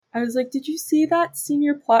I was like, did you see that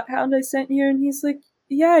senior plot hound I sent you? And he's like,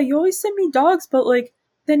 yeah, you always send me dogs, but like,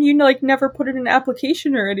 then you like never put in an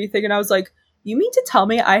application or anything. And I was like, you mean to tell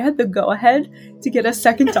me I had the go-ahead to get a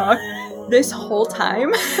second dog this whole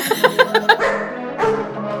time?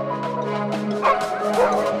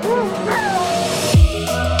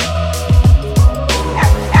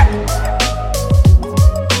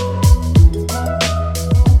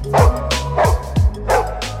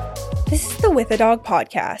 With a Dog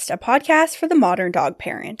podcast, a podcast for the modern dog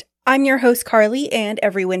parent. I'm your host, Carly, and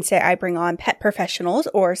every Wednesday I bring on pet professionals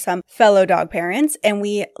or some fellow dog parents, and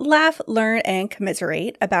we laugh, learn, and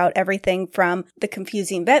commiserate about everything from the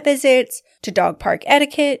confusing vet visits to dog park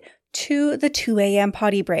etiquette to the 2 a.m.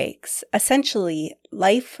 potty breaks. Essentially,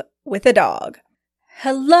 life with a dog.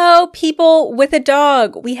 Hello, people with a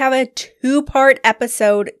dog. We have a 2-part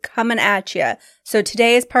episode coming at you. So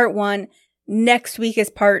today is part 1. Next week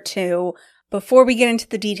is part 2. Before we get into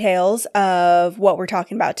the details of what we're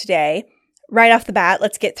talking about today, right off the bat,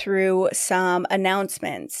 let's get through some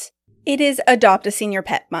announcements. It is Adopt a Senior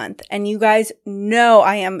Pet Month, and you guys know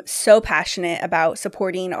I am so passionate about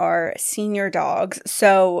supporting our senior dogs.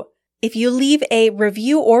 So if you leave a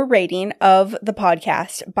review or rating of the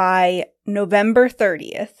podcast by November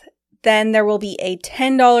 30th, then there will be a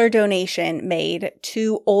 $10 donation made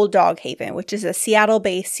to Old Dog Haven, which is a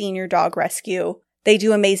Seattle-based senior dog rescue. They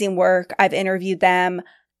do amazing work. I've interviewed them.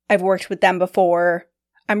 I've worked with them before.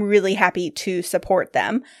 I'm really happy to support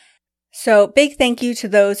them. So big thank you to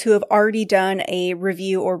those who have already done a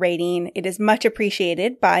review or rating. It is much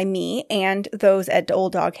appreciated by me and those at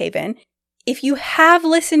Old Dog Haven. If you have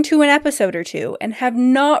listened to an episode or two and have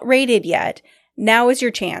not rated yet, now is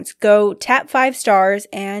your chance. Go tap 5 stars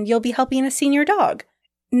and you'll be helping a senior dog.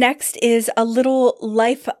 Next is a little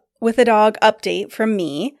life with a dog update from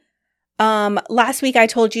me. Last week I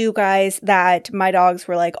told you guys that my dogs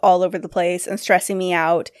were like all over the place and stressing me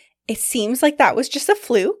out. It seems like that was just a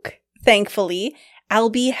fluke, thankfully.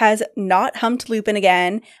 Albie has not humped Lupin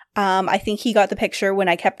again. I think he got the picture when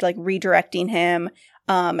I kept like redirecting him.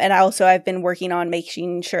 And I've been working on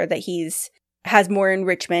making sure that has more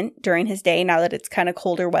enrichment during his day now that it's kind of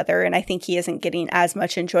colder weather, and I think he isn't getting as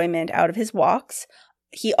much enjoyment out of his walks.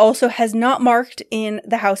 He also has not marked in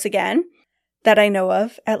the house again, that I know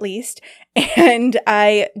of, at least. And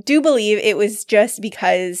I do believe it was just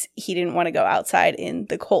because he didn't want to go outside in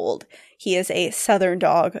the cold. He is a southern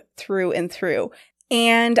dog through and through.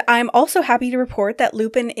 And I'm also happy to report that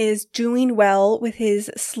Lupin is doing well with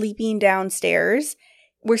his sleeping downstairs.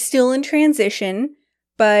 We're still in transition,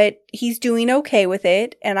 but he's doing okay with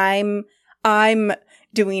it. And I'm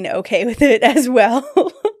doing okay with it as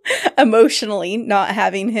well. Emotionally, not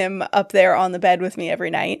having him up there on the bed with me every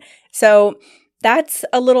night. So that's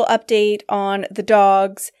a little update on the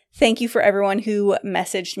dogs. Thank you for everyone who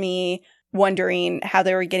messaged me wondering how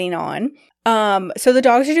they were getting on. So the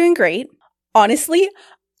dogs are doing great. Honestly,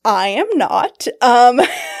 I am not.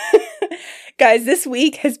 Guys, this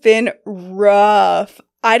week has been rough.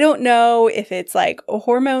 I don't know if it's like a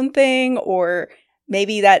hormone thing or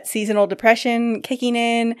maybe that seasonal depression kicking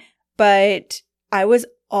in, but I was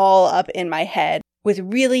all up in my head with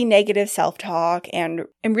really negative self-talk and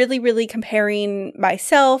really, really comparing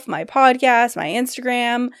myself, my podcast, my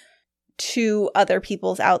Instagram to other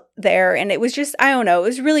people's out there. And it was just, I don't know, it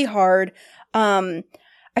was really hard. I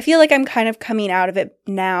feel like I'm kind of coming out of it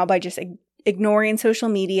now by just ignoring social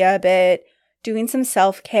media a bit, doing some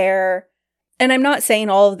self-care. And I'm not saying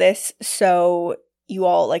all of this so you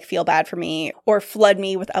all like feel bad for me or flood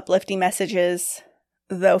me with uplifting messages,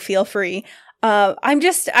 though feel free. I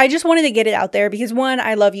just wanted to get it out there because 1,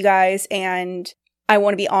 I love you guys and I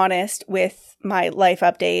want to be honest with my life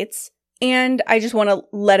updates. And I just want to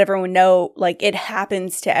let everyone know, like, it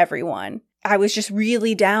happens to everyone. I was just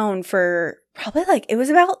really down for probably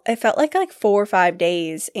it felt like 4 or 5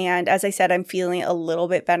 days. And as I said, I'm feeling a little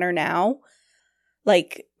bit better now.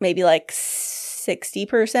 Like maybe like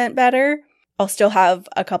 60% better. I'll still have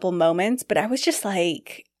a couple moments, but I was just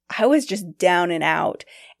down and out.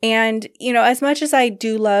 And, you know, as much as I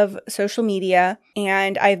do love social media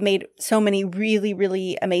and I've made so many really,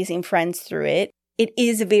 really amazing friends through it, it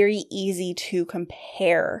is very easy to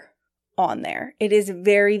compare on there. It is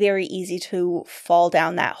very, very easy to fall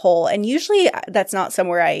down that hole. And usually that's not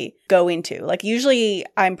somewhere I go into. Like usually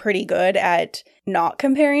I'm pretty good at not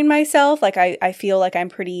comparing myself. Like I feel like I'm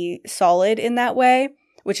pretty solid in that way,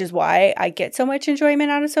 which is why I get so much enjoyment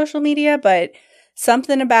out of social media. But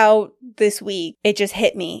something about this week, it just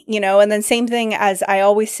hit me, you know, and then same thing as I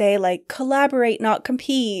always say, like collaborate, not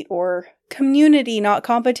compete, or community, not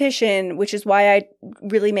competition, which is why I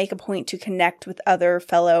really make a point to connect with other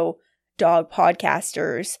fellow dog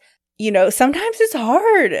podcasters, sometimes it's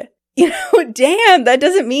hard. Damn, that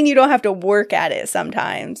doesn't mean you don't have to work at it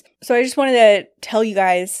sometimes. So I just wanted to tell you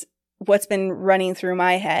guys what's been running through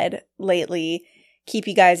my head lately, keep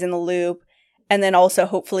you guys in the loop, and then also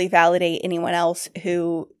hopefully validate anyone else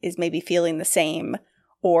who is maybe feeling the same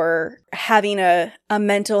or having a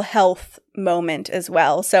mental health moment as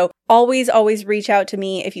well. So always reach out to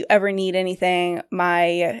me if you ever need anything.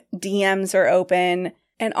 My DMs are open.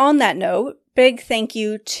 And on that note, big thank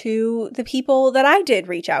you to the people that I did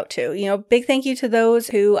reach out to. Big thank you to those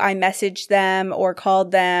who I messaged them or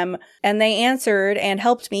called them and they answered and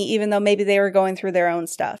helped me, even though maybe they were going through their own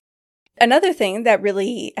stuff. Another thing that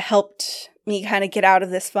really helped me kind of get out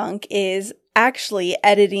of this funk is actually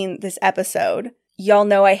editing this episode. Y'all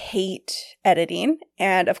know I hate editing.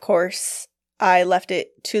 And of course, I left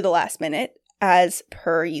it to the last minute as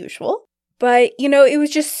per usual. But, it was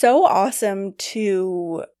just so awesome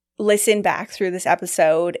to listen back through this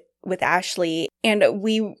episode with Ashley. And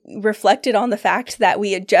we reflected on the fact that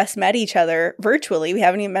we had just met each other virtually. We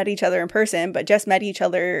haven't even met each other in person, but just met each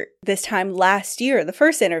other this time last year, the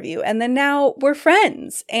first interview. And then now we're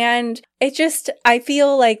friends. And I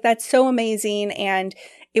feel like that's so amazing. And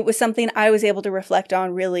it was something I was able to reflect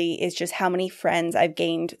on really is just how many friends I've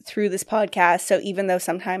gained through this podcast. So even though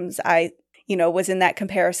sometimes I was in that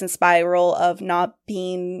comparison spiral of not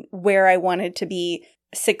being where I wanted to be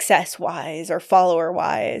success-wise or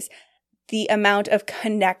follower-wise, the amount of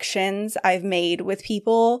connections I've made with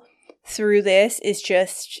people through this is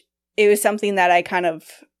it was something that I kind of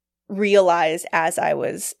realized as I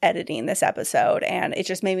was editing this episode, and it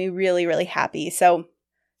just made me really, really happy. So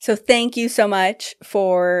thank you so much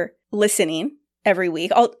for listening every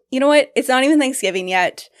week. You know what? It's not even Thanksgiving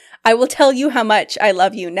yet. I will tell you how much I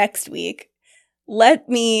love you next week. Let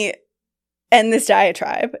me end this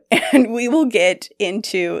diatribe and we will get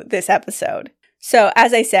into this episode. So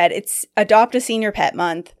as I said, it's Adopt a Senior Pet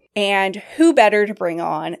Month, and who better to bring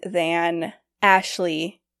on than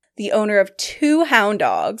Ashley, the owner of 2 hound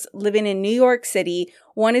dogs living in New York City.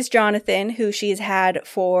 One is Jonathan, who she's had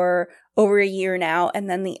for over a year now, and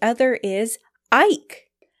then the other is Ike.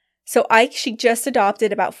 So Ike, she just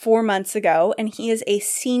adopted about 4 months ago, and he is a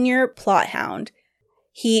senior Plott hound.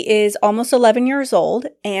 He is almost 11 years old,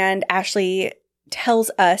 and Ashley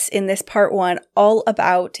tells us in this part 1 all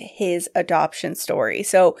about his adoption story.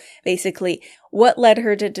 So basically, what led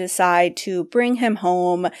her to decide to bring him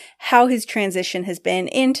home, how his transition has been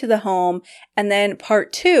into the home, and then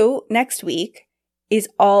part 2 next week is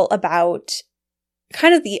all about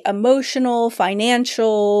kind of the emotional,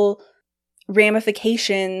 financial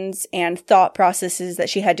ramifications and thought processes that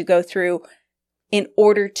she had to go through in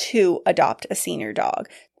order to adopt a senior dog.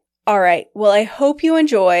 All right. Well, I hope you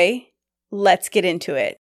enjoy. Let's get into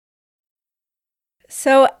it.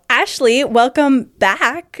 So, Ashley, welcome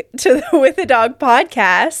back to the With a Dog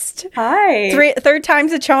podcast. Hi. Third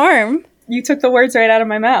time's a charm. You took the words right out of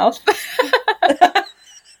my mouth.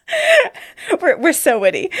 We're so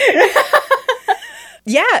witty.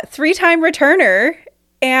 Yeah, 3-time returner.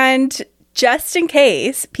 And just in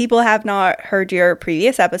case people have not heard your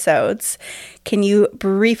previous episodes, can you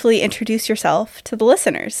briefly introduce yourself to the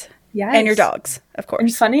listeners? Yes. And your dogs, of course.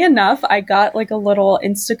 And funny enough, I got like a little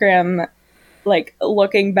Instagram, like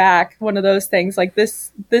looking back, one of those things like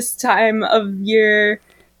this time of year,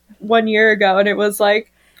 1 year ago. And it was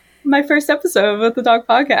like my first episode with the dog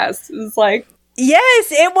podcast. It was like, yes,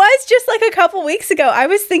 it was just like a couple weeks ago. I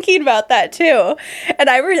was thinking about that too. And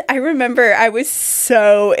I remember I was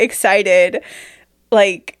so excited.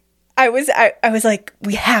 Like, I was like,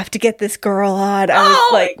 we have to get this girl on. I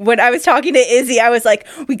was like, when I was talking to Izzy, I was like,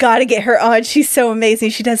 we got to get her on. She's so amazing.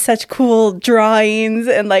 She does such cool drawings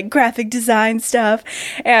and like graphic design stuff.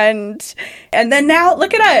 And then now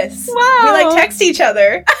look at us. Wow. We like text each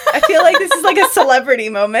other. I feel like this is like a celebrity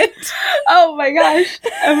moment. Oh my gosh.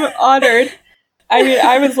 I'm honored. I mean,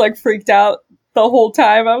 I was like freaked out the whole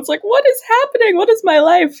time. I was like, what is happening? What is my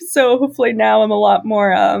life? So hopefully now I'm a lot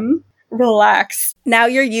more relaxed. Now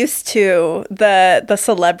you're used to the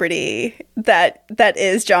celebrity that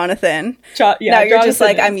is Jonathan. Yeah, now you're Jonathan just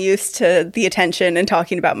like, I'm used to the attention and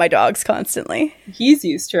talking about my dogs constantly. He's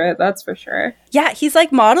used to it, that's for sure. Yeah, he's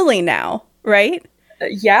like modeling now, right?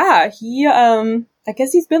 Yeah, he I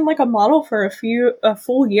guess he's been like a model for a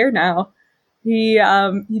full year now. He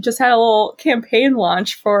just had a little campaign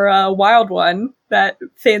launch for Wild One, that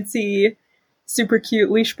fancy, super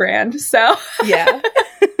cute leash brand. So yeah,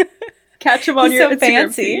 catch him on he's your so Instagram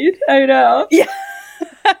fancy. feed. I know. Yeah,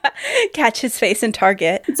 catch his face in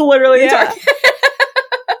Target. It's literally in Target.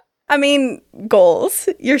 I mean, goals.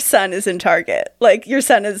 Your son is in Target. Like, your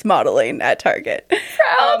son is modeling at Target.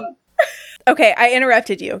 Okay, I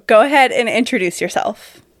interrupted you. Go ahead and introduce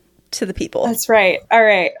yourself to the people. That's right. All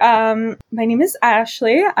right. My name is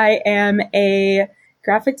Ashley. I am a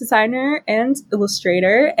graphic designer and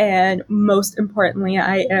illustrator, and most importantly,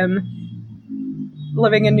 I am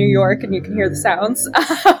living in New York, and you can hear the sounds.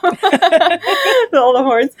 All the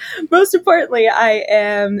horns. Most importantly, I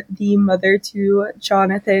am the mother to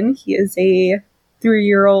Jonathan. He is a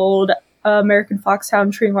 3-year-old American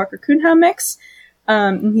Foxhound Treeing Walker Coonhound mix.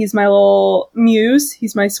 He's my little muse.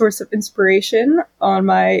 He's my source of inspiration on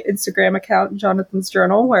my Instagram account, Jonathan's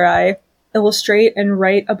Journal, where I illustrate and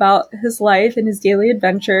write about his life and his daily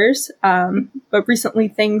adventures. But recently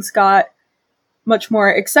things got much more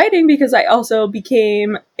exciting because I also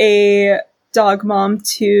became a dog mom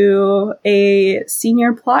to a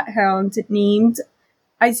senior plot hound named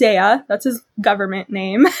Isaiah. That's his government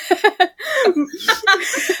name.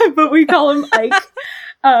 But we call him Ike.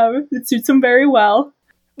 It suits him very well.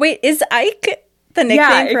 Wait, is Ike the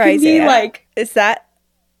nickname for Isaiah? Be like, is that?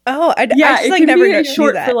 Oh, I just it like can never be knew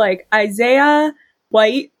short that. for like Isaiah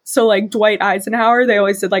White. So like Dwight Eisenhower, they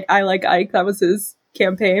always said like I like Ike. That was his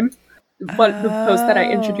campaign. But the post that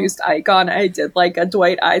I introduced Ike on, I did like a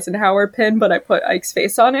Dwight Eisenhower pin, but I put Ike's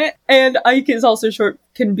face on it. And Ike is also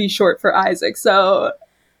can be short for Isaac. So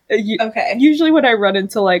okay. Usually when I run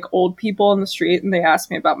into like old people on the street and they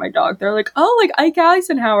ask me about my dog, they're like, "Oh, like Ike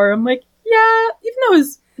Eisenhower." I'm like, "Yeah," even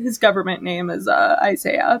though his government name is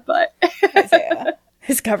Isaiah, but Isaiah.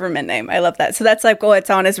 His government name. I love that. So that's like what's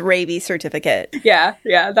on his rabies certificate. Yeah,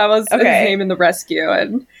 that was his name in the rescue.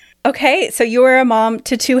 And okay, so you were a mom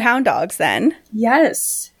to 2 hound dogs then?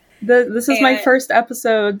 Yes. This is my first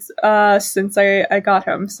episode since I got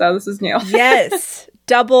him, so this is new. Yes.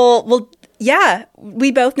 Double. Well, yeah,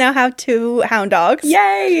 we both now have 2 hound dogs.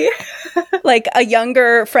 Yay! Like a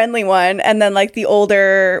younger, friendly one, and then like the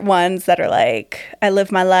older ones that are like, I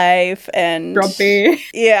live my life and grumpy.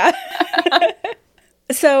 Yeah.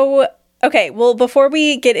 So, okay, well, before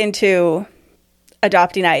we get into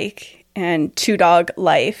adopting Ike and 2-dog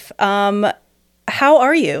life, how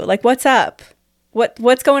are you? Like, what's up?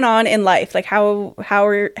 What's going on in life? Like, how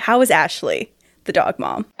is Ashley, the dog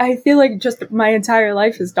mom? I feel like just my entire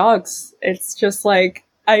life is dogs. It's just like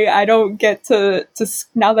I don't get to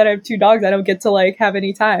now that I have 2 dogs, I don't get to like have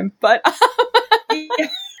any time. But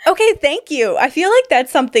okay, thank you. I feel like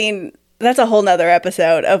that's a whole nother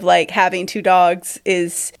episode of like having 2 dogs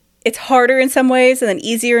it's harder in some ways and then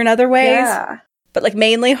easier in other ways. Yeah. But like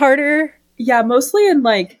mainly harder. Yeah, mostly in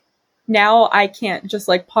like now I can't just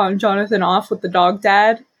like pawn Jonathan off with the dog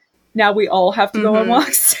dad. Now we all have to go on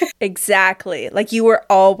walks. Exactly. Like you were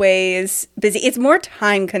always busy. It's more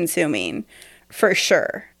time consuming for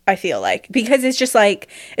sure, I feel like. Because it's just like,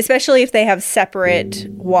 especially if they have separate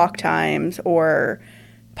walk times or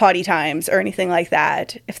potty times or anything like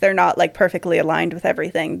that, if they're not like perfectly aligned with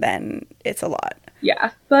everything, then it's a lot.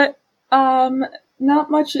 Yeah. But not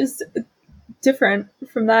much is different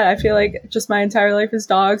from that. I feel like just my entire life is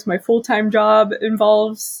dogs. My full-time job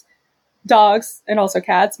involves dogs and also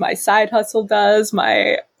cats. My side hustle does,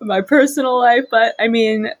 my personal life, but I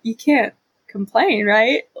mean, you can't complain,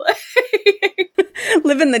 right?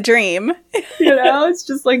 Living the dream. You know, it's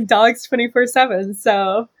just like dogs 24/7.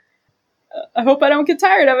 So I hope I don't get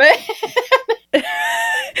tired of it.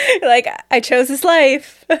 Like, I chose this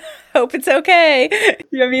life. Hope it's okay.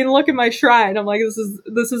 I mean, look at my shrine. I'm like,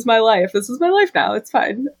 this is my life. This is my life now. It's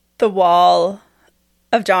fine. The wall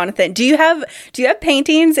of Jonathan. Do you have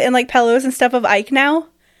paintings and like pillows and stuff of Ike now?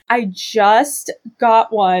 I just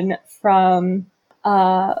got one from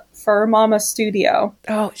Fur Mama Studio.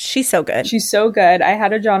 Oh, she's so good. She's so good. I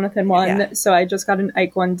had a Jonathan one, so I just got an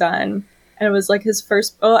Ike one done. And it was like his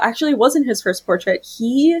first, actually it wasn't his first portrait.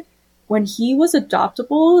 When he was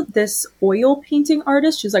adoptable, this oil painting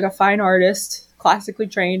artist, she's like a fine artist, classically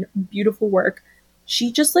trained, beautiful work.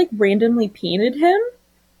 She just like randomly painted him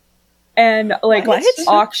and like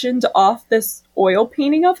auctioned off this oil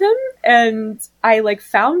painting of him. And I like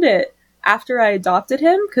found it after I adopted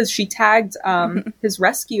him because she tagged his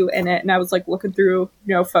rescue in it. And I was like looking through,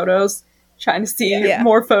 photos, trying to see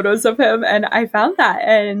more photos of him. And I found that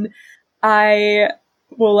and I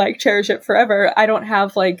will like cherish it forever. I don't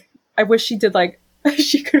have like, I wish she did like,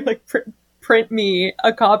 she could like print me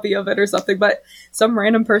a copy of it or something, but some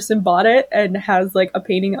random person bought it and has like a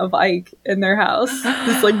painting of Ike in their house.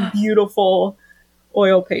 This like beautiful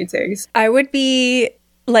oil paintings. I would be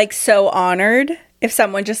like so honored if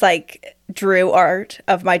someone just like drew art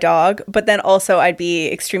of my dog, but then also I'd be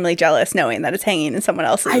extremely jealous knowing that it's hanging in someone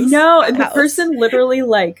else's I know, and house. the person literally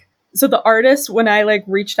like So the artist, when I like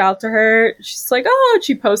reached out to her, she's like, oh, and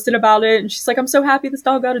she posted about it. And she's like, I'm so happy this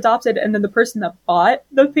dog got adopted. And then the person that bought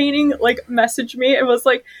the painting like messaged me and was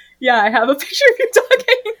like, yeah, I have a picture of your dog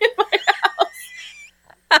hanging in my house.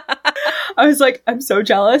 I was like, I'm so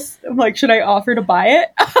jealous. I'm like, should I offer to buy it?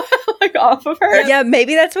 Like off of her? Yeah,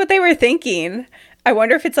 maybe that's what they were thinking. I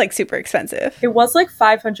wonder if it's like super expensive. It was like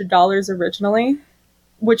 $500 originally,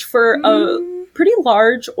 which for a pretty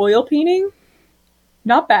large oil painting,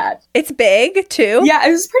 not bad. It's big too. Yeah,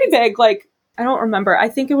 it was pretty big. Like, I don't remember. I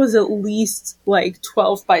think it was at least like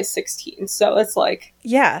 12 by 16. So it's like,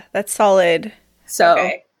 yeah, that's solid. So,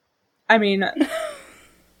 Okay. I mean,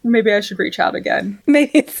 maybe I should reach out again.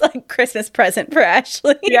 Maybe it's like Christmas present for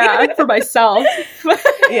Ashley. Yeah, for myself.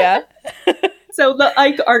 Yeah. So the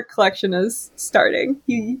Ike art collection is starting.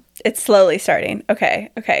 It's slowly starting. Okay.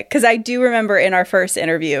 Because I do remember in our first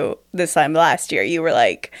interview this time last year, you were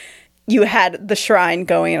like, you had the shrine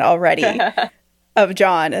going already of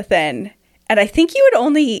Jonathan. And I think you had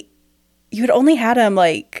only had him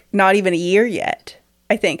like not even a year yet,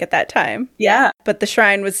 I think, at that time. Yeah. But the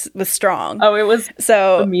shrine was strong. Oh, it was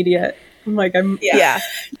so immediate. I'm like, yeah.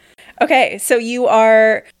 Okay. So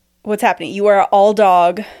what's happening? You are all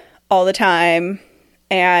dog all the time,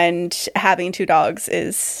 and having 2 dogs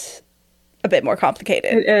is a bit more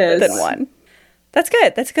complicated than one. That's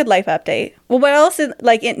good. That's a good life update. Well, what else in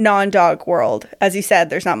non-dog world? As you said,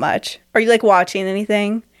 there's not much. Are you like watching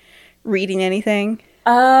anything? Reading anything?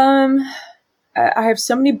 I have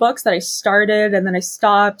so many books that I started and then I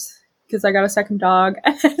stopped because I got a second dog.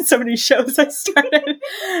 And so many shows I started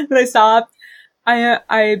and I stopped. But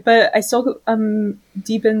I still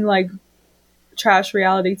deep in like trash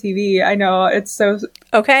reality TV. I know it's so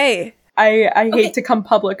okay. I hate to come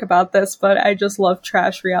public about this, but I just love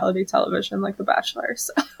trash reality television like The Bachelor.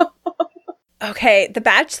 So. Okay, The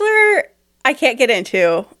Bachelor I can't get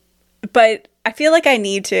into, but I feel like I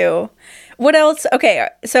need to. What else? Okay,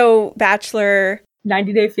 so Bachelor,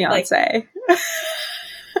 90 Day Fiancé.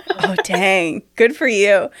 Oh, dang. Good for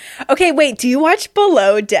you. Okay, wait, do you watch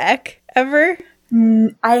Below Deck ever?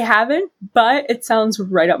 I haven't, but it sounds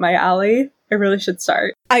right up my alley. I really should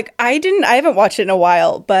start. I haven't watched it in a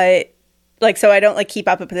while, but like, so I don't like keep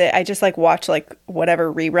up with it. I just like watch like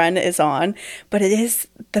whatever rerun is on, but it is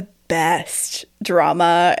the best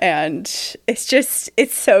drama and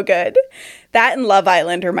it's so good. That and Love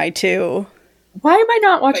Island are my 2. Why am I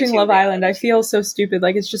not watching Love Island? I feel so stupid.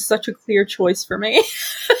 Like, it's just such a clear choice for me.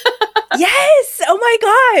 Yes! Oh my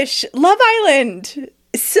gosh! Love Island!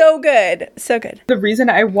 So good. So good. The reason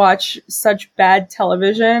I watch such bad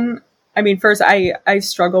television, I mean, first, I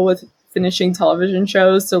struggle with finishing television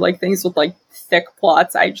shows. So, like, things with, like, thick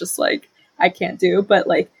plots, I just, like, I can't do. But,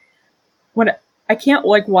 like, when I can't,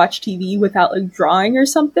 like, watch TV without, like, drawing or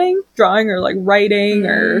like, writing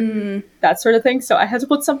or that sort of thing. So I had to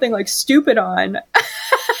put something, like, stupid on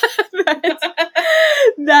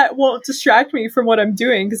that won't distract me from what I'm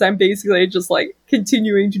doing, because I'm basically just, like,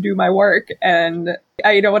 continuing to do my work. And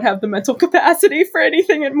I don't have the mental capacity for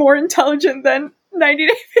anything more intelligent than 90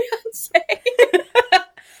 Day Fiancé.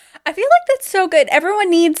 I feel like that's so good. Everyone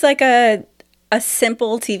needs, like, a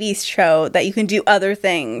simple TV show that you can do other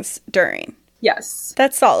things during. Yes.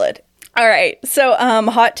 That's solid. All right. So,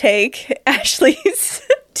 hot take. Ashley's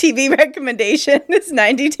TV recommendation is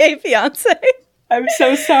 90 Day Fiancé. I'm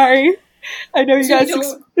so sorry. I know you guys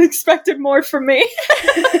expected more from me.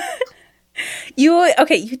 You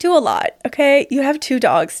do a lot, okay? You have 2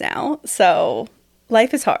 dogs now, so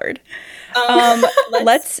life is hard.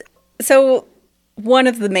 So one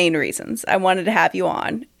of the main reasons I wanted to have you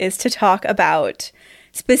on is to talk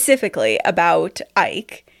specifically about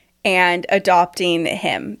Ike and adopting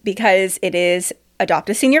him, because it is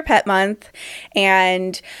Adopt a Senior Pet Month,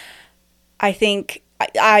 and I think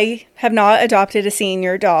I have not adopted a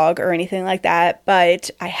senior dog or anything like that, but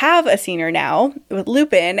I have a senior now with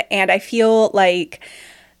Lupin, and I feel like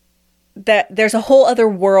that there's a whole other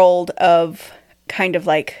world of kind of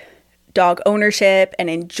like dog ownership and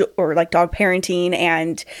like dog parenting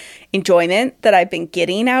and enjoyment that I've been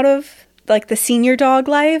getting out of like the senior dog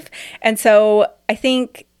life. And so I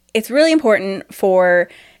think it's really important for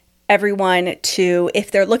everyone to,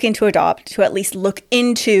 if they're looking to adopt, to at least look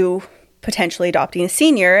into potentially adopting a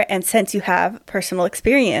senior. And since you have personal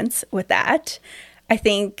experience with that, I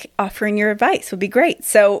think offering your advice would be great.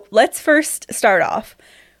 So let's first start off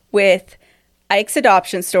with Ike's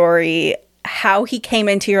adoption story, how he came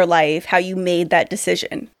into your life, how you made that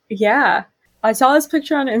decision. Yeah. I saw this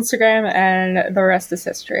picture on Instagram and the rest is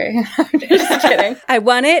history. I'm just kidding. I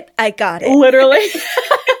want it. I got it. Literally.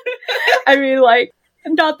 I mean, like,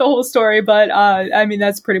 not the whole story, but I mean,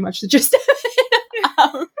 that's pretty much the gist of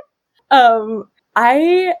it.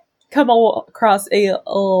 I come across a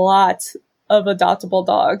lot of adoptable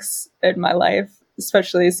dogs in my life,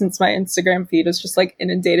 especially since my Instagram feed is just like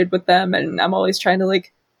inundated with them, and I'm always trying to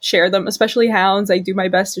like share them, especially hounds. I do my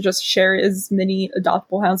best to just share as many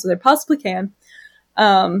adoptable hounds as I possibly can.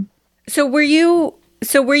 So were you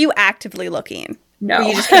actively looking? No. Or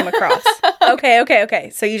you just came across?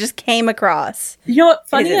 Okay. So you just came across. You know what?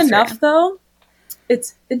 Funny enough, though,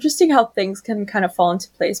 it's interesting how things can kind of fall into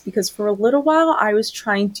place, because for a little while I was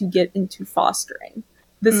trying to get into fostering.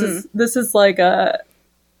 This is like a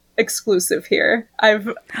exclusive here.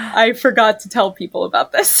 I forgot to tell people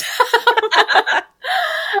about this.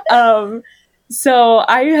 So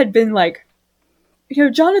I had been like, you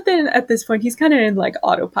know, Jonathan at this point, he's kind of in like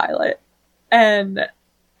autopilot, and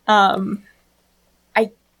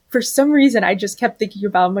for some reason, I just kept thinking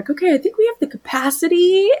about, I'm like, okay, I think we have the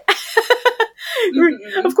capacity.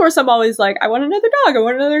 Of course, I'm always like, I want another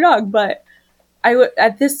dog. But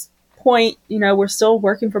at this point, you know, we're still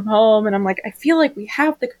working from home, and I'm like, I feel like we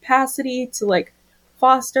have the capacity to like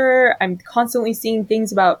foster. I'm constantly seeing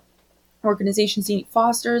things about organizations needing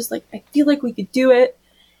fosters. Like, I feel like we could do it.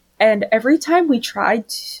 And every time we tried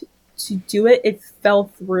to do it, it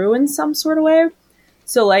fell through in some sort of way.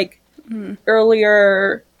 So like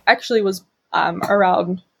earlier, actually was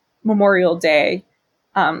around Memorial Day,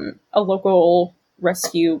 a local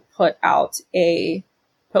rescue put out a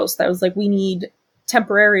post that was like, we need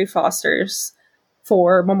temporary fosters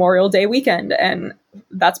for Memorial Day weekend. And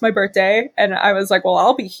that's my birthday. And I was like, well,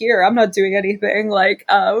 I'll be here. I'm not doing anything. Like,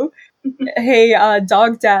 hey,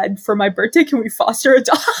 dog dad, for my birthday, can we foster a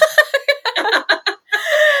dog?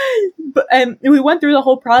 And we went through the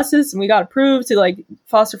whole process, and we got approved to like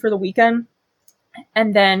foster for the weekend.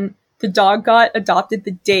 And then the dog got adopted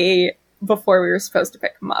the day before we were supposed to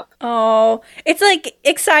pick him up. Oh, it's like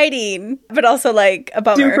exciting, but also like a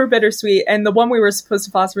bummer. Super bittersweet. And the one we were supposed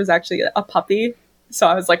to foster was actually a puppy. So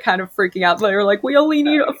I was like kind of freaking out. They were like, we only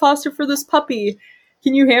need a foster for this puppy.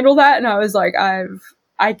 Can you handle that? And I was like,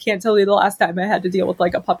 I can't tell you the last time I had to deal with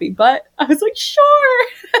like a puppy, but I was like, sure.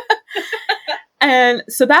 And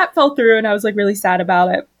so that fell through, and I was like really sad about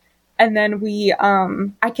it. And then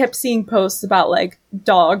I kept seeing posts about like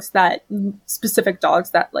specific dogs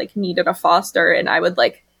that like needed a foster. And I would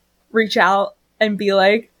like reach out and be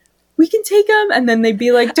like, we can take them. And then they'd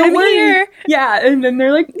be like, don't worry. Here. Yeah. And then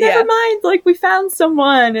they're like, never mind. Like, we found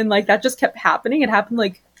someone. And like, that just kept happening. It happened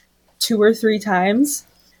like 2 or 3 times.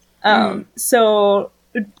 So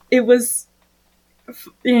it was,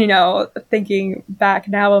 you know, thinking back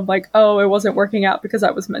now, I'm like, oh, it wasn't working out because I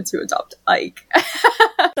was meant to adopt Ike.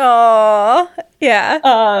 Aww,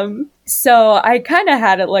 yeah. So I kind of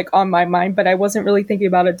had it like on my mind, but I wasn't really thinking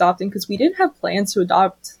about adopting because we didn't have plans to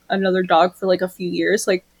adopt another dog for like a few years.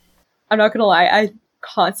 Like, I'm not gonna lie, I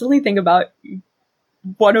constantly think about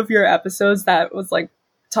one of your episodes that was like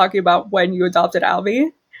talking about when you adopted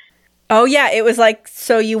Albie. Oh yeah, it was like,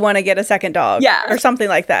 so you want to get a second dog. Yeah. Or something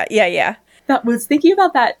like that. Yeah. That was thinking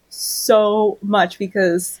about that so much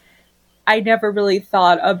because I never really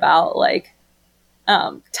thought about like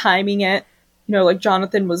timing it. You know, like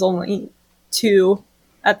Jonathan was only 2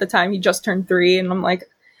 at the time. He just turned 3, and I'm like,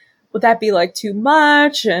 would that be like too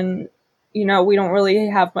much? And you know, we don't really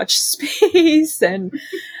have much space. And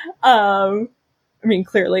I mean,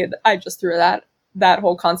 clearly I just threw that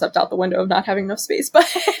whole concept out the window of not having enough space, but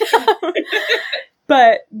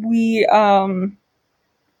we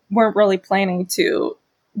weren't really planning to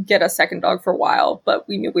get a second dog for a while, but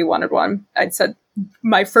we knew we wanted one. I'd said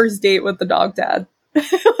my first date with the dog dad,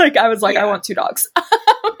 like I was like, I want 2 dogs.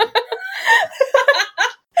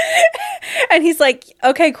 And he's like,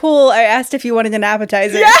 okay, cool. I asked if you wanted an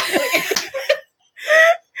appetizer. Yeah.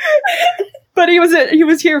 But he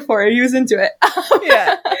was here for it. He was into it.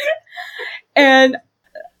 Yeah. And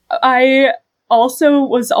I also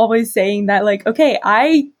was always saying that, like, okay,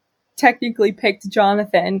 I technically picked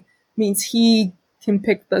Jonathan, means he can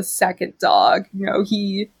pick the second dog. You know,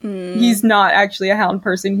 he's not actually a hound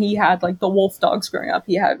person. He had, like, the wolf dogs growing up.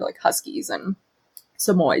 He had, like, huskies and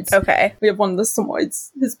Samoyeds. Okay. We have one of the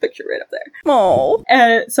Samoyeds, his picture right up there. Oh.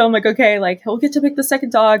 And so I'm like, okay, like, he'll get to pick the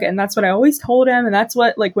second dog, and that's what I always told him, and that's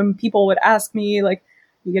what, like, when people would ask me, like,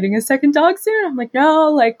 you getting a second dog soon? I'm like, no,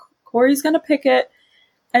 like, Corey's gonna pick it.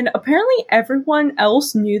 And apparently everyone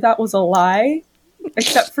else knew that was a lie,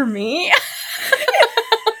 except for me.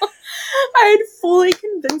 I had fully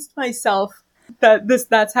convinced myself that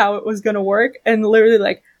that's how it was gonna work, and literally,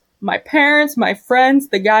 like, my parents, my friends,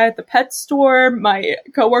 the guy at the pet store, my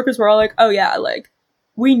coworkers were all like, oh yeah, like,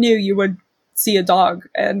 we knew you would see a dog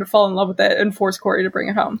and fall in love with it and force Corey to bring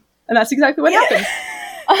it home. And that's exactly what happened.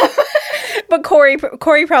 But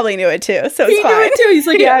Corey probably knew it too, so it's he fine. knew it too. He's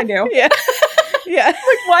like, yeah, I knew. Yeah. Yeah.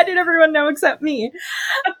 Like, why did everyone know except me?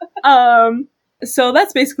 So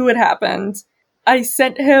that's basically what happened. I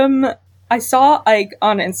saw Ike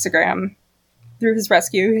on Instagram through his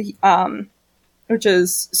rescue, which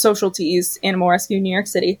is Social Tees Animal Rescue in New York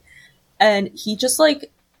City. And he just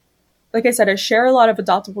like I said, I share a lot of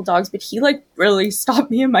adoptable dogs, but he like really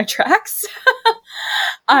stopped me in my tracks.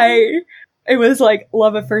 It was like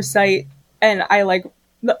love at first sight. And I like,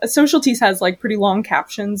 Social Tees has like pretty long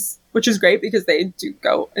captions, which is great because they do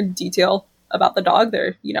go in detail about the dog.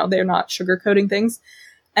 They're not sugarcoating things.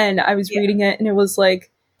 And I was reading it and it was like,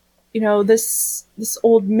 this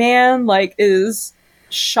old man like is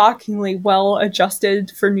shockingly well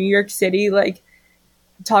adjusted for New York City, like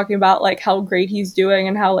talking about like how great he's doing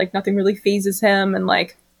and how like nothing really phases him, and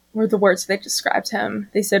like what are the words they described him?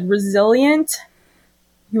 They said resilient.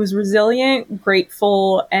 He was resilient,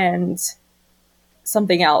 grateful, and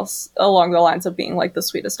something else along the lines of being like the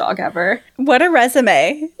sweetest dog ever. What a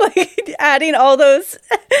resume. Like adding all those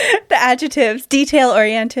the adjectives, detail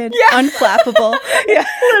oriented, unflappable. Yeah.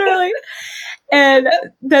 Literally. And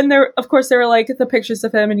then there were like the pictures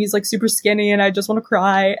of him and he's like super skinny and I just want to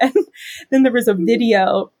cry. And then there was a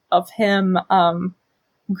video of him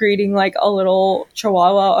greeting like a little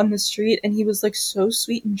chihuahua on the street, and he was like so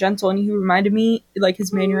sweet and gentle, and he reminded me, like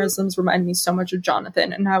his mannerisms reminded me so much of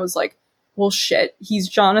Jonathan, and I was like, well shit, he's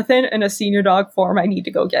Jonathan in a senior dog form, I need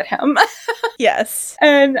to go get him. Yes.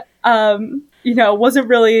 And wasn't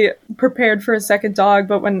really prepared for a second dog,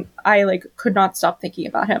 but when I like could not stop thinking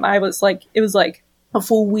about him, I was like, it was like a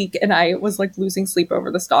full week and I was like losing sleep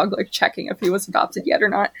over this dog, like checking if he was adopted yet or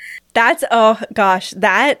not. That's, oh gosh,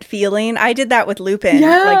 that feeling. I did that with Lupin,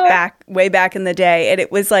 like way back in the day. And it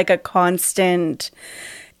was like a constant,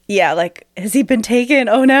 like, has he been taken?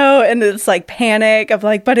 Oh no. And it's like panic of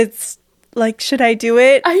like, but it's like, should I do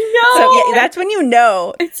it? I know. So that's when you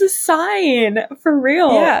know. It's a sign, for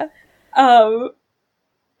real. Yeah.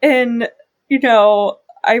 And,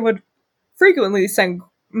 I would frequently send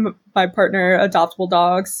my partner adoptable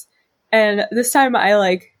dogs. And this time I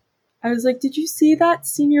was like, did you see that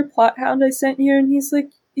senior plot hound I sent you? And he's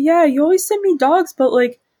like, yeah, you always send me dogs, but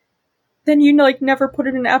like, then you like never put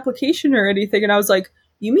in an application or anything. And I was like,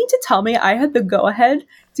 you mean to tell me I had the go ahead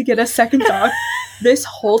to get a second dog this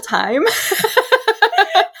whole time?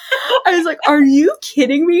 I was like, are you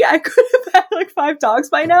kidding me? I could have had like 5 dogs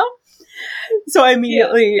by now. So I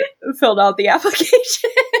immediately filled out the application.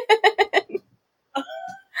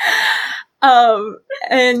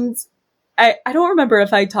 And I don't remember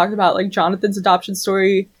if I talked about like Jonathan's adoption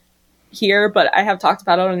story here, but I have talked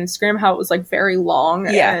about it on Instagram, how it was like very long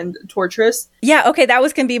and torturous. Yeah, okay, that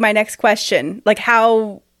was going to be my next question. Like,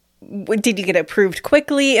 how did you get approved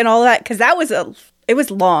quickly and all that? Because it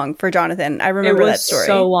was long for Jonathan. I remember that story. It was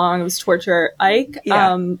so long. It was torture. Ike,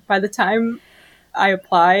 by the time I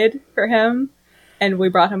applied for him and we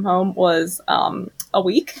brought him home was a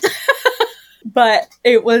week. But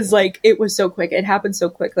it was so quick. It happened so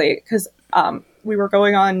quickly because we were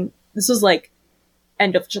going on, this was like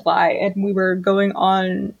end of July, and we were going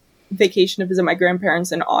on vacation to visit my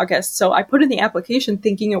grandparents in August. So I put in the application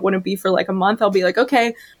thinking it wouldn't be for like a month. I'll be like,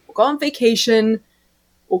 okay, we'll go on vacation,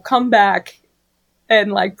 we'll come back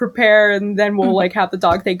and like prepare, and then we'll like have the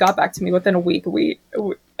dog. They got back to me within a week. We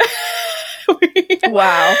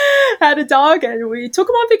wow, had a dog and we took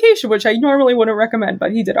him on vacation, which I normally wouldn't recommend,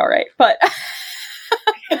 but he did all right. But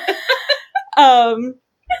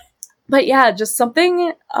but yeah, just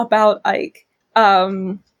something about Ike.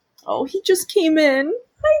 He just came in.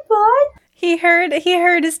 Hi, bud. He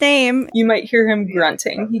heard his name. You might hear him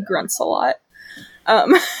grunting. He grunts a lot.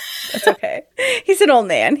 That's okay. He's an old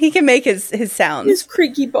man. He can make his sounds. His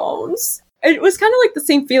creaky bones. It was kind of like the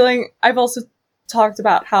same feeling. I've also talked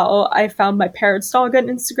about how I found my parents' dog on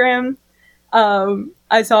Instagram.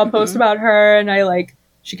 I saw a post about her, and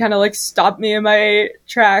she kind of like stopped me in my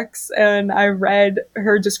tracks, and I read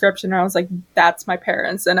her description and I was like, that's my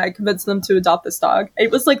parents, and I convinced them to adopt this dog.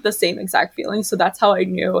 It was like the same exact feeling, so that's how I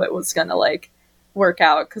knew it was gonna like work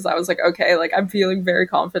out, because I was like, okay, like I'm feeling very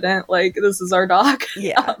confident, like this is our dog.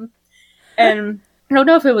 Yeah. And I don't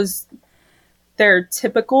know if it was their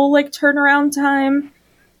typical like turnaround time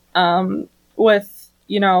with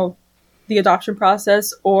the adoption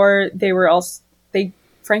process, or they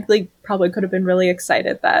frankly probably could have been really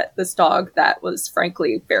excited that this dog that was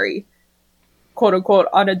frankly very quote unquote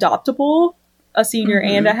unadoptable, a senior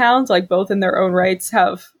and a hound, like both in their own rights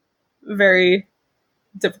have very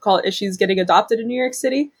difficult issues getting adopted in New York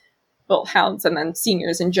City. Well, hounds and then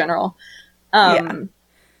seniors in general.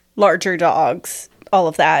 Larger dogs, all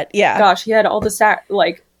of that. Yeah. Gosh, he had all the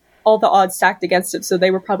all the odds stacked against him. So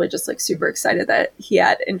they were probably just like super excited that he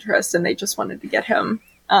had interest and they just wanted to get him,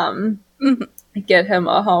 get him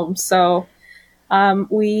a home. So,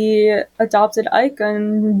 we adopted Ike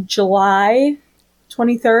on July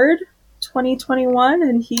 23rd, 2021.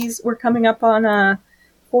 And we're coming up on,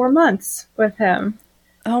 4 months with him.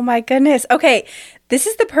 Oh my goodness. Okay. This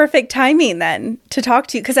is the perfect timing then to talk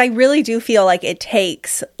to you, because I really do feel like it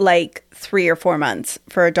takes like 3 or 4 months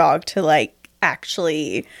for a dog to like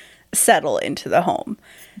actually settle into the home.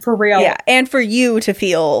 For real. Yeah. And for you to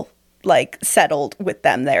feel like settled with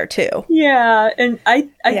them there too. Yeah. And I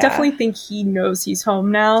definitely think he knows he's home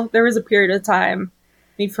now. There was a period of time,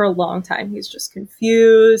 I mean, for a long time, he's just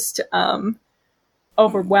confused,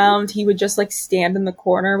 overwhelmed. He would just like stand in the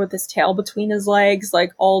corner with his tail between his legs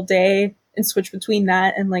like all day and switch between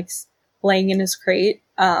that and like laying in his crate.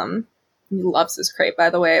 He loves his crate, by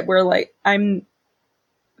the way. I'm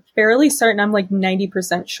fairly certain, I'm like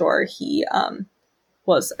 90% sure he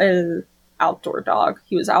was a outdoor dog.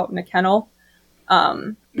 He was out in a kennel.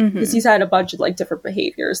 Because he's had a bunch of like different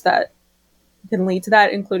behaviors that can lead to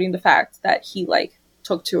that, including the fact that he like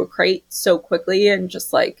took to a crate so quickly and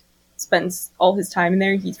just like spends all his time in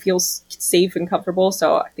there. He feels safe and comfortable,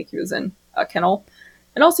 so I think he was in a kennel.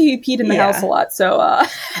 And also he peed in the house a lot, so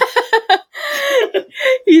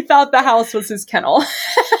he thought the house was his kennel.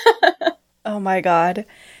 Oh my God.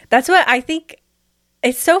 That's what I think.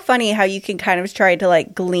 It's so funny how you can kind of try to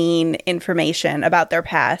like glean information about their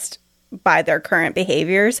past by their current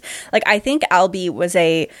behaviors. Like I think Albie was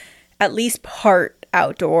at least part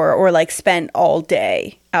outdoor, or like spent all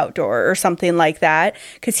day outdoor or something like that.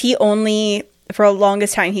 Because for the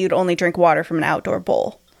longest time, he would only drink water from an outdoor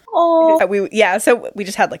bowl. Oh, so we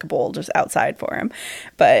just had like a bowl just outside for him.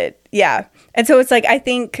 But yeah. And so it's like, I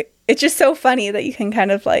think it's just so funny that you can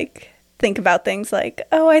kind of like think about things like,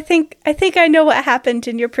 oh, I think I know what happened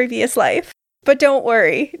in your previous life. But don't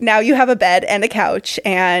worry. Now you have a bed and a couch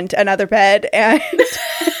and another bed and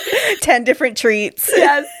 10 different treats.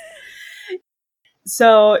 Yes.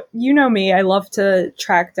 So, you know me, I love to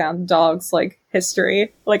track down dogs, like,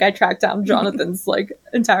 history. Like, I tracked down Jonathan's, like,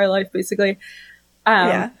 entire life, basically.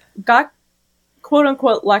 Got,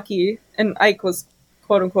 quote-unquote, lucky, and Ike was,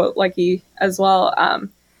 quote-unquote, lucky as well.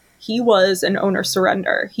 He was an owner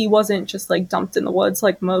surrender. He wasn't just, like, dumped in the woods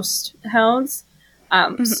like most hounds.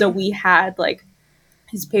 So we had, like,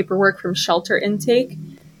 his paperwork from shelter intake,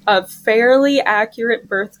 a fairly accurate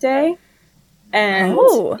birthday. And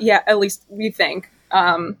yeah, at least we think.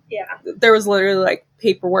 There was literally like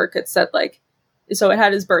paperwork. It said like, so it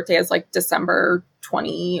had his birthday as like December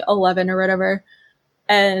 2011 or whatever.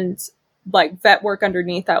 And like vet work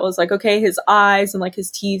underneath that was like, okay, his eyes and like his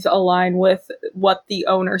teeth align with what the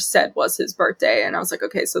owner said was his birthday. And I was like,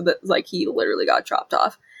 okay, so that like he literally got dropped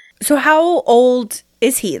off. So how old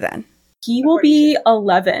is he then? He will be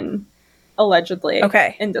 11, allegedly,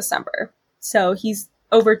 in December. So he's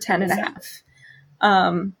over 10 and a half.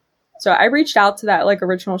 So I reached out to that like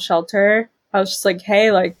original shelter. I was just like,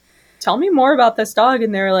 hey, like, tell me more about this dog.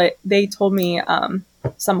 And they told me,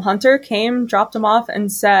 some hunter came, dropped him off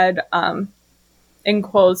and said, in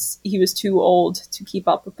quotes, he was too old to keep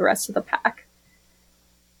up with the rest of the pack.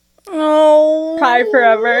 Oh, cry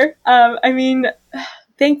forever. I mean,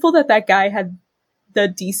 thankful that guy had the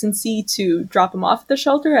decency to drop him off at the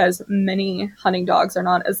shelter, as many hunting dogs are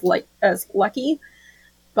not as lucky.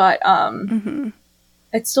 But,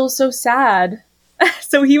 it's still so sad.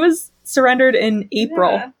 So he was surrendered in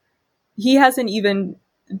April. Yeah. He hasn't even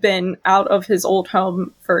been out of his old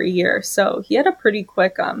home for a year. So he had a pretty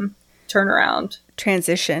quick turnaround.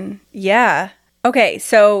 Transition. Yeah. Okay,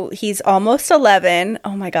 so he's almost 11.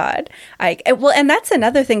 Oh my God. And that's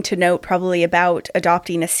another thing to note probably about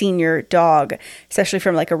adopting a senior dog, especially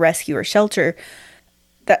from like a rescue or shelter.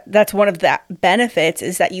 That's one of the benefits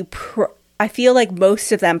is that I feel like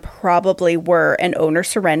most of them probably were an owner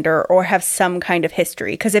surrender or have some kind of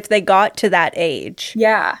history. Because if they got to that age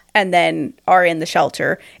and then are in the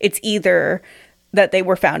shelter, it's either that they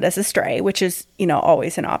were found as a stray, which is,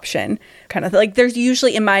 always an option. Kind of like there's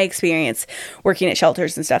usually, in my experience, working at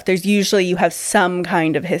shelters and stuff, there's usually you have some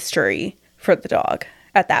kind of history for the dog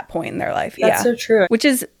at that point in their life. That's so true. Which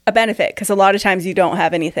is a benefit because a lot of times you don't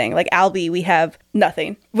have anything. Like Albie, we have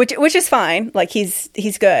nothing, which is fine. Like he's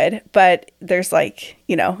good, but there's like,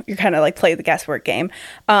 you're kind of like play the guesswork game.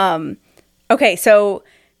 Okay, so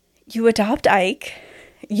you adopt Ike,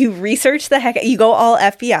 you research you go all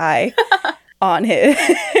FBI on his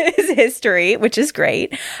history, which is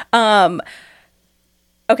great.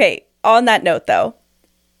 Okay, on that note though,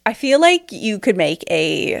 I feel like you could make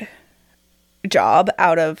a job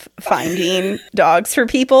out of finding dogs for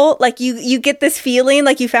people. Like you get this feeling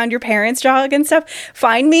like you found your parents' dog and stuff.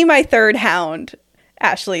 Find me my third hound,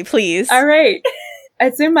 Ashley, please. All right.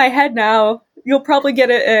 It's in my head now. You'll probably get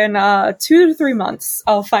it in 2 to 3 months.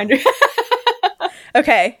 I'll find it.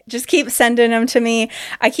 Okay, just keep sending them to me.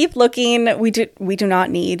 I keep looking. We do not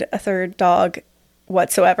need a third dog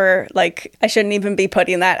whatsoever. Like, I shouldn't even be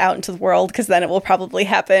putting that out into the world, because then it will probably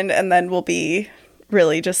happen, and then we'll be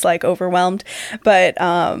really just like overwhelmed. But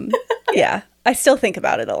yeah, I still think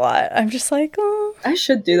about it a lot. I'm just like, oh, I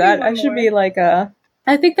should do that. I should be like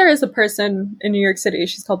I think there is a person in New York City.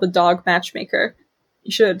 She's called the Dog Matchmaker.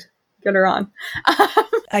 You should get her on.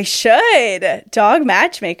 I should. Dog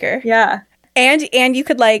matchmaker. Yeah. And you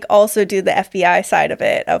could like also do the FBI side of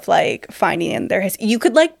it, of like finding in their history. You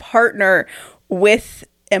could like partner with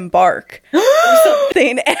Embark or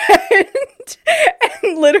something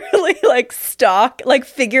and literally like stalk, like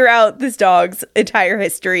figure out this dog's entire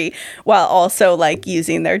history while also like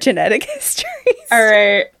using their genetic history. All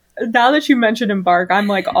right. Now that you mentioned Embark, I'm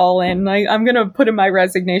like all in. Like, I'm gonna put in my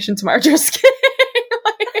resignation tomorrow. Just kidding.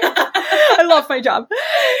 I love my job,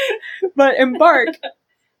 but Embark,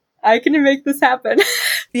 I can make this happen.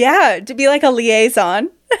 Yeah, to be like a liaison.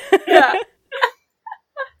 Yeah.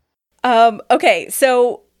 Okay,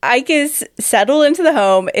 so Ike is settled into the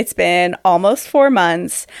home. It's been almost 4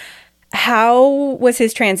 months. How was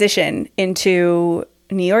his transition into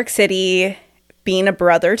New York City, being a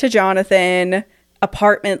brother to Jonathan,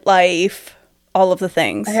 apartment life, all of the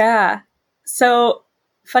things? Yeah. So,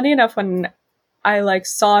 funny enough, when I like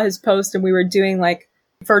saw his post and we were doing like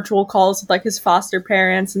virtual calls with like his foster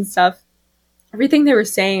parents and stuff, everything they were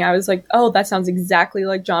saying, I was like, oh, that sounds exactly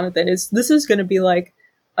like Jonathan. This is going to be like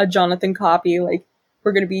a Jonathan copy. Like,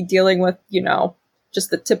 we're going to be dealing with, you know, just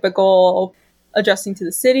the typical adjusting to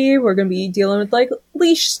the city. We're going to be dealing with like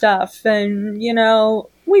leash stuff, and you know,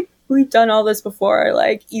 we've done all this before,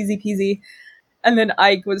 like easy peasy. And then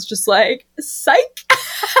Ike was just like, psych.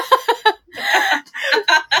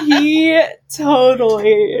 He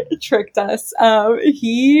totally tricked us.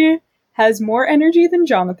 He has more energy than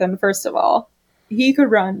Jonathan, first of all. He could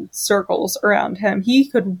run circles around him. He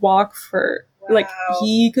could walk for, like,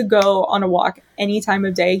 he could go on a walk any time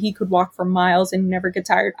of day. He could walk for miles and never get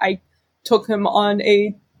tired. I took him on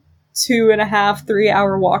a 2.5, 3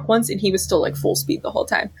 hour walk once, and he was still, like, full speed the whole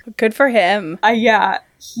time. Good for him. Yeah.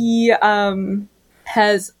 He,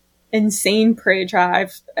 has insane prey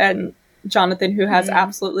drive, and Jonathan, who has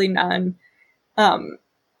absolutely none.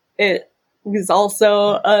 It was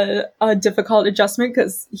also a difficult adjustment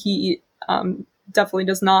because he definitely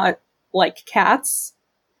does not like cats.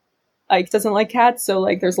 Ike doesn't like cats, so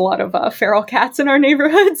like there's a lot of feral cats in our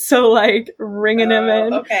neighborhood, so like ringing him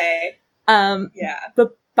in. Okay. Yeah.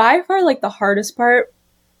 But by far, like the hardest part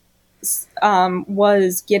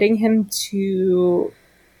was getting him to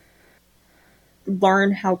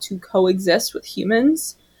learn how to coexist with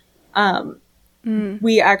humans.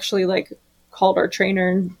 We actually like called our trainer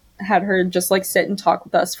and had her just like sit and talk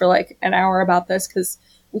with us for like an hour about this, because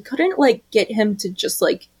we couldn't like get him to just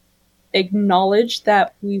like acknowledge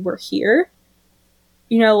that we were here.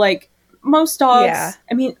 You know, like most dogs,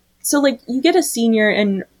 I mean, so like you get a senior,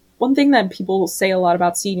 and one thing that people say a lot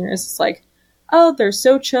about seniors is like, oh, they're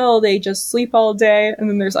so chill, they just sleep all day, and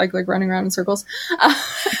then there's like running around in circles.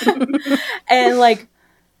 And like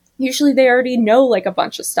usually they already know like a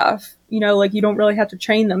bunch of stuff, you know, like you don't really have to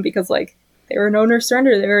train them because like they were no nurse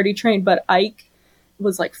surrender, they're already trained. But Ike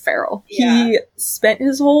was like feral. Yeah. He spent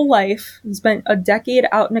his whole life, he spent a decade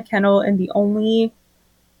out in a kennel, and the only,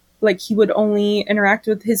 like, he would only interact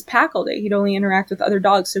with his pack all day. He'd only interact with other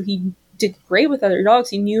dogs. So he did great with other dogs.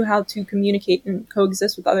 He knew how to communicate and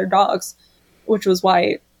coexist with other dogs, which was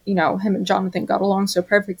why, you know, him and Jonathan got along so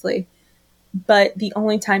perfectly. But the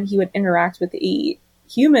only time he would interact with a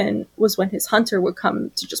human was when his hunter would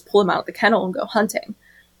come to just pull him out of the kennel and go hunting.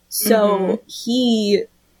 So he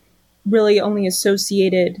really only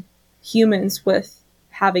associated humans with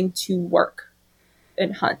having to work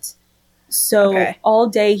and hunt. So all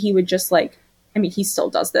day he would just like, I mean, he still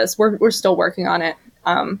does this. We're still working on it.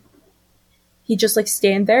 He'd just like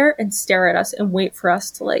stand there and stare at us and wait for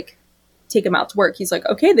us to like take him out to work. He's like,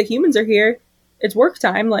 okay, the humans are here. It's work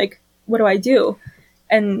time. Like, what do I do?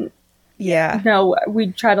 And no,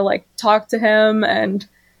 we'd try to like talk to him and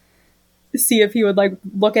see if he would like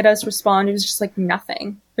look at us, respond. It was just like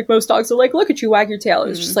nothing. Like most dogs will like look at you, wag your tail. It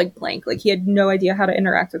was just like blank. Like he had no idea how to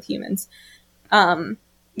interact with humans.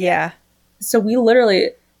 So we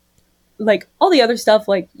literally, like all the other stuff,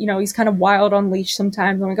 like, you know, he's kind of wild on leash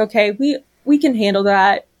sometimes. I'm like, okay, we can handle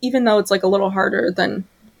that, even though it's like a little harder than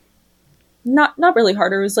not really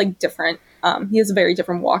harder. It was like different. He has a very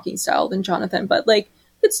different walking style than Jonathan, but like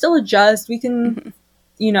we could still adjust. We can,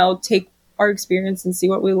 take our experience and see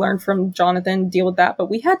what we learned from Jonathan, deal with that. But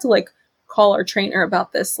we had to like call our trainer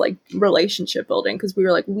about this like relationship building, because we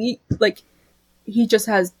were like, he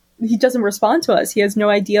doesn't respond to us. He has no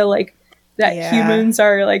idea like that humans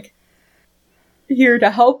are like here to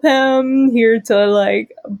help him, here to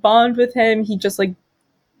like bond with him. He just like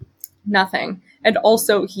nothing. And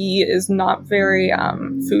also he is not very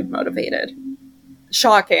food motivated.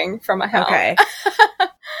 Shocking from a hound. Okay.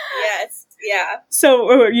 Yes. Yeah.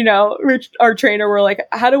 So, our trainer were like,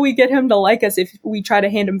 how do we get him to like us if we try to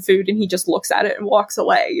hand him food and he just looks at it and walks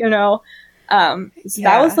away, So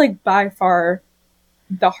that was like by far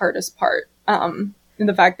the hardest part. And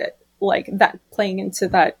the fact that like that playing into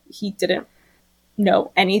that he didn't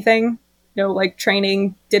know anything, no like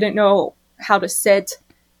training, didn't know how to sit,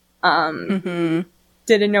 didn't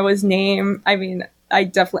know his name. I mean, I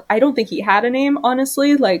don't think he had a name,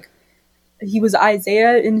 honestly. Like, he was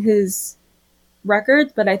Isaiah in his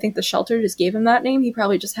records, but I think the shelter just gave him that name. He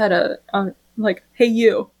probably just had a like, hey,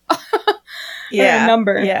 you. Yeah. A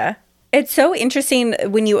number. Yeah. It's so interesting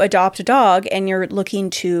when you adopt a dog and you're looking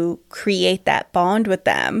to create that bond with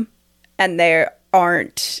them and they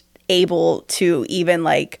aren't able to even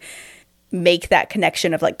like make that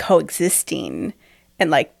connection of like coexisting and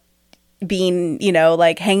like being,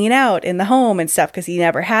 like hanging out in the home and stuff, because he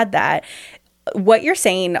never had that. What you're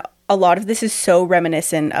saying, a lot of this is so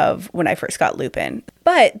reminiscent of when I first got Lupin.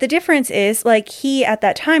 But the difference is like he at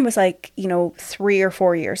that time was like, 3 or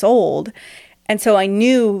 4 years old. And so I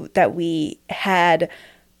knew that we had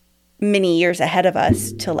many years ahead of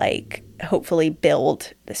us to like hopefully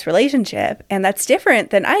build this relationship. And that's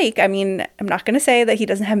different than Ike. I mean, I'm not going to say that he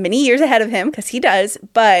doesn't have many years ahead of him, because he does,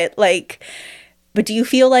 but do you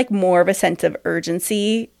feel like more of a sense of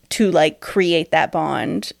urgency to like create that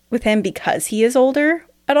bond with him because he is older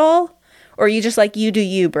at all? Or are you just like, you do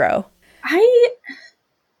you, bro? I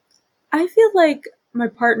feel like my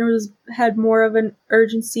partner had more of an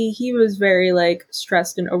urgency. He was very like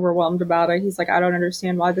stressed and overwhelmed about it. He's like, I don't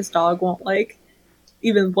understand why this dog won't like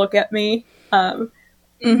even look at me.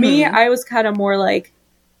 Me, I was kind of more like,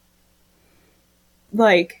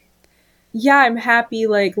 yeah, I'm happy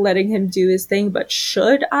like letting him do his thing, but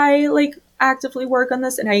should I like actively work on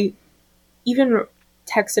this? And I even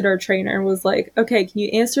texted our trainer and was like, okay, can you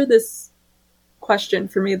answer this question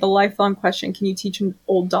for me, the lifelong question? Can you teach an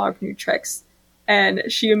old dog new tricks? And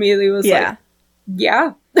she immediately was like,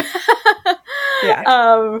 yeah.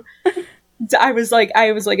 Yeah. I was like,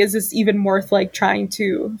 is this even worth like trying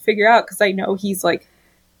to figure out? Because I know he's like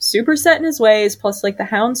super set in his ways, plus like the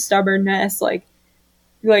hound stubbornness, like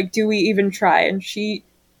do we even try? And she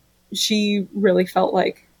really felt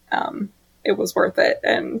like it was worth it.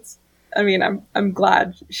 And I mean, I'm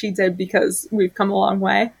glad she did, because we've come a long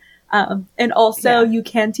way. And also, you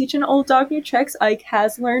can teach an old dog new tricks. Ike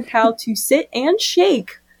has learned how to sit and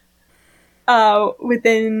shake.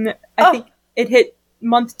 Within, I think it hit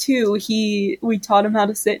month 2. We taught him how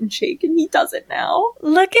to sit and shake, and he does it now.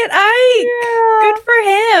 Look at Ike. Yeah. Good for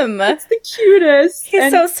him. That's the cutest.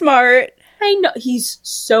 He's so smart. I know, he's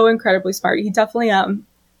so incredibly smart. He definitely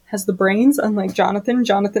has the brains, unlike Jonathan.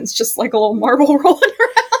 Jonathan's just like a little marble rolling around.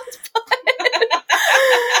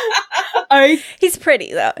 He's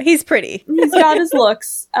pretty though. He's pretty. He's got his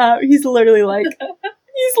looks. He's literally like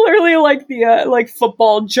the like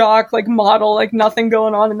football jock, like model, like nothing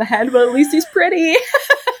going on in the head, but at least he's pretty.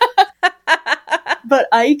 But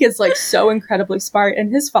Ike is like so incredibly smart,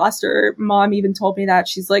 and his foster mom even told me that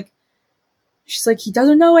she's like, he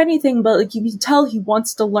doesn't know anything, but like you can tell he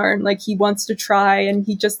wants to learn, like he wants to try, and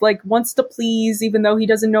he just like wants to please, even though he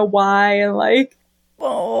doesn't know why. And like,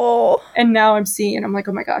 and now I'm seeing, and I'm like,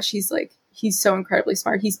 oh my gosh, he's so incredibly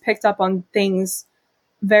smart. He's picked up on things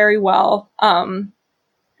very well. And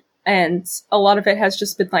a lot of it has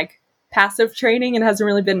just been like passive training and hasn't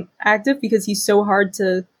really been active, because he's so hard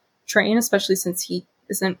to train, especially since he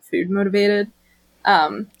isn't food motivated.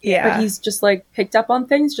 But he's just like picked up on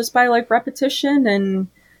things just by like repetition and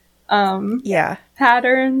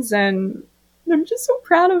patterns, and I'm just so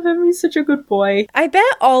proud of him. He's such a good boy. I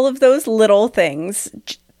bet all of those little things,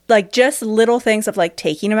 like just little things of like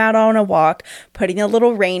taking him out on a walk, putting a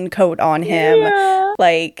little raincoat on him,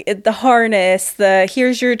 like the harness, the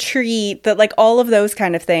here's your treat, that like all of those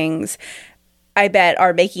kind of things, I bet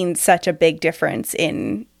are making such a big difference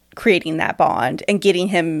in creating that bond and getting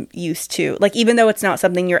him used to, like, even though it's not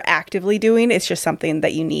something you're actively doing, it's just something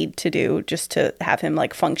that you need to do just to have him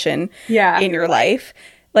like function in your life.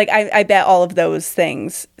 Like, I bet all of those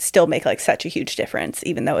things still make like such a huge difference,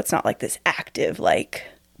 even though it's not like this active like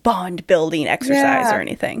bond building exercise or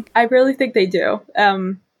anything. I really think they do.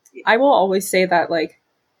 I will always say that, like,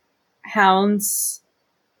 hounds,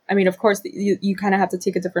 I mean, of course, you kind of have to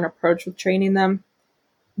take a different approach with training them,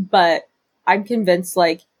 but I'm convinced,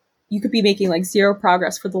 like, you could be making, like, zero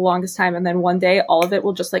progress for the longest time, and then one day, all of it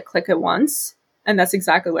will just, like, click at once, and that's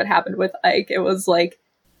exactly what happened with Ike. It was, like,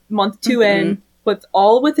 month 2 in, but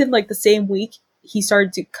all within, like, the same week, he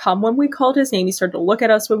started to come when we called his name. He started to look at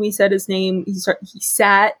us when we said his name. He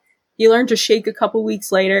sat. He learned to shake a couple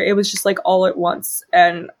weeks later. It was just, like, all at once.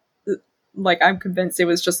 And, like, I'm convinced it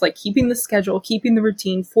was just, like, keeping the schedule, keeping the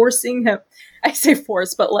routine, forcing him. I say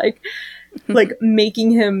force, but, like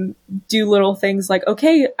making him do little things like,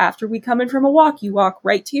 okay, after we come in from a walk, you walk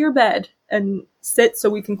right to your bed and sit so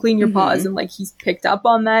we can clean your paws. And, like, he's picked up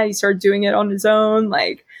on that. He started doing it on his own.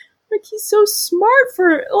 Like, he's so smart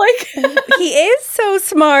for, like... He is so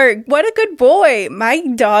smart. What a good boy. My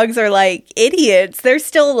dogs are, like, idiots. They're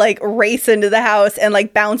still, like, race into the house and,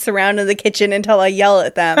 like, bounce around in the kitchen until I yell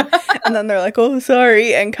at them. And then they're like, oh,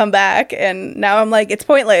 sorry, and come back. And now I'm like, it's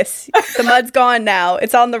pointless. The mud's gone now.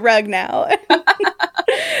 It's on the rug now.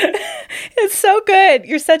 It's so good.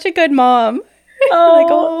 You're such a good mom. Oh. Like,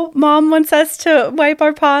 oh, mom wants us to wipe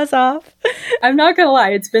our paws off. I'm not gonna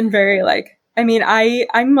lie. It's been very, like... I mean,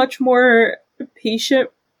 I'm much more patient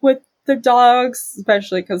with the dogs,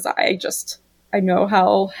 especially because I know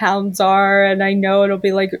how hounds are, and I know it'll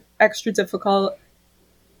be, like, extra difficult.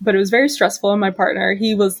 But it was very stressful, and my partner,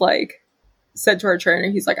 he was, like, said to our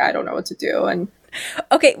trainer, he's like, I don't know what to do. And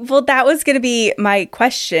okay, well, that was going to be my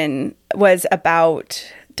question, was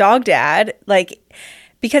about Dog Dad. Like,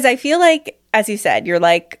 because I feel like, as you said, you're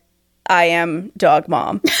like, I am dog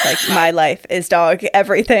mom. Like, my life is dog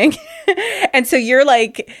everything. And so you're,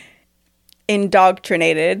 like,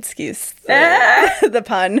 indoctrinated, excuse the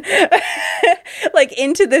pun, like,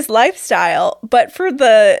 into this lifestyle. But for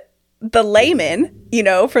the layman, you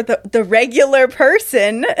know, for the regular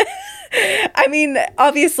person, I mean,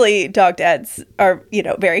 obviously dog dads are, you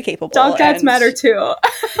know, very capable. Dog dads matter too.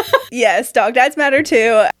 Yes, dog dads matter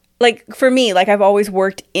too. Like, for me, like, I've always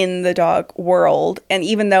worked in the dog world. And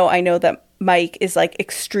even though I know that Mike is, like,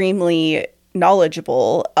 extremely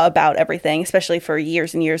knowledgeable about everything, especially for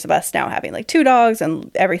years and years of us now having, like, 2 dogs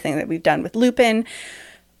and everything that we've done with Lupin.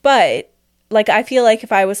 But, like, I feel like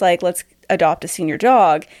if I was like, let's adopt a senior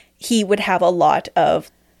dog, he would have a lot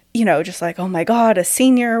of, you know, just like, oh my God, a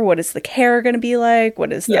senior, what is the care going to be like?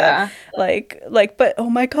 What is the, like, but oh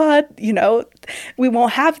my God, you know, we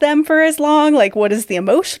won't have them for as long. Like, what is the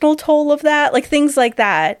emotional toll of that? Like, things like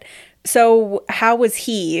that. So how was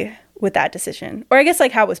he with that decision? Or I guess,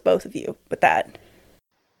 like, how was both of you with that?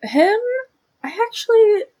 Him? I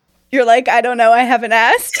actually... You're like, I don't know, I haven't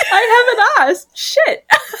asked. I haven't asked. Shit.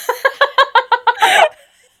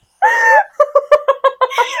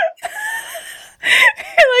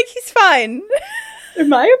 You're like, he's fine.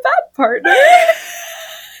 Am I a bad partner?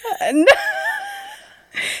 No.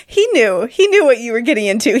 He knew what you were getting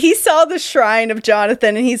into. He saw the shrine of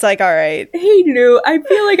Jonathan and he's like, all right. He knew. I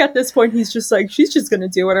feel like at this point he's just like, she's just gonna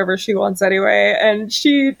do whatever she wants anyway, and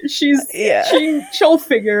she'll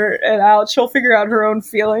figure it out. She'll figure out her own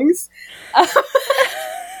feelings.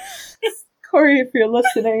 Corey, if you're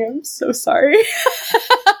listening, I'm so sorry.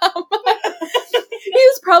 He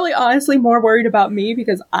was probably honestly more worried about me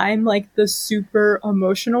because I'm, like, the super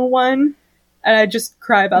emotional one, and I just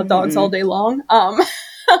cry about dogs all day long.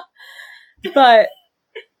 But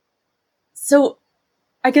so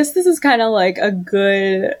I guess this is kind of like a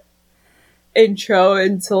good intro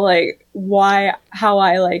into, like, how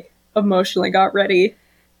I, like, emotionally got ready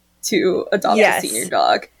to adopt a senior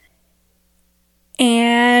dog.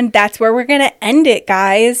 And that's where we're going to end it,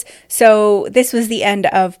 guys. So this was the end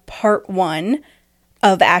of part 1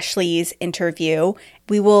 of Ashley's interview.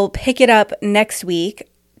 We will pick it up next week,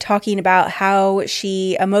 talking about how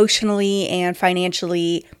she emotionally and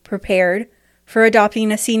financially prepared for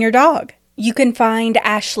adopting a senior dog. You can find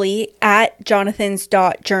Ashley at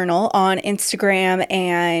jonathans.journal on Instagram,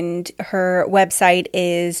 and her website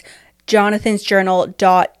is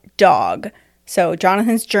jonathansjournal.dog. So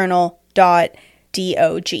jonathansjournal.dog.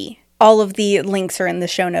 All of the links are in the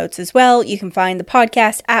show notes as well. You can find the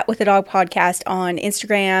podcast at With a Dog Podcast on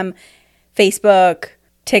Instagram, Facebook,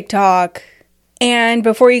 TikTok. And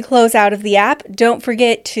before you close out of the app, don't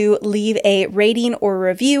forget to leave a rating or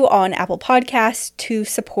review on Apple Podcasts to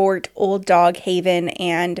support Old Dog Haven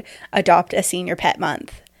and Adopt a Senior Pet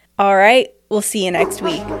Month. All right, we'll see you next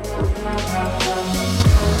week.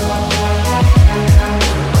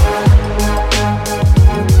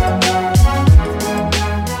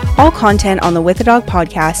 All content on the With a Dog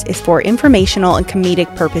podcast is for informational and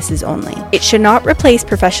comedic purposes only. It should not replace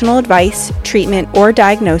professional advice, treatment, or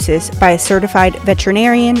diagnosis by a certified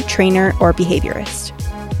veterinarian, trainer, or behaviorist.